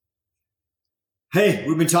Hey,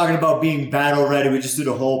 we've been talking about being battle ready. We just did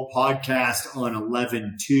a whole podcast on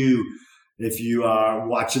 11-2. If you are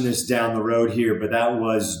watching this down the road here, but that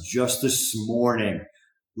was just this morning.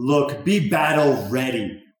 Look, be battle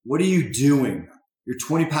ready. What are you doing? You're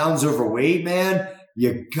 20 pounds overweight, man.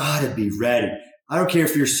 You gotta be ready. I don't care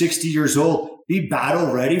if you're 60 years old. Be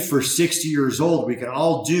battle ready for 60 years old. We can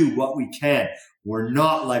all do what we can. We're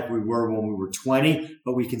not like we were when we were 20,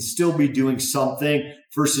 but we can still be doing something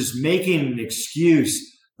versus making an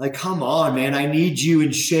excuse. Like, come on, man, I need you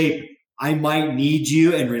in shape. I might need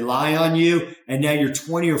you and rely on you. And now you're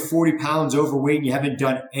 20 or 40 pounds overweight and you haven't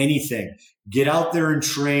done anything. Get out there and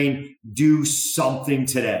train. Do something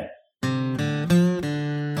today.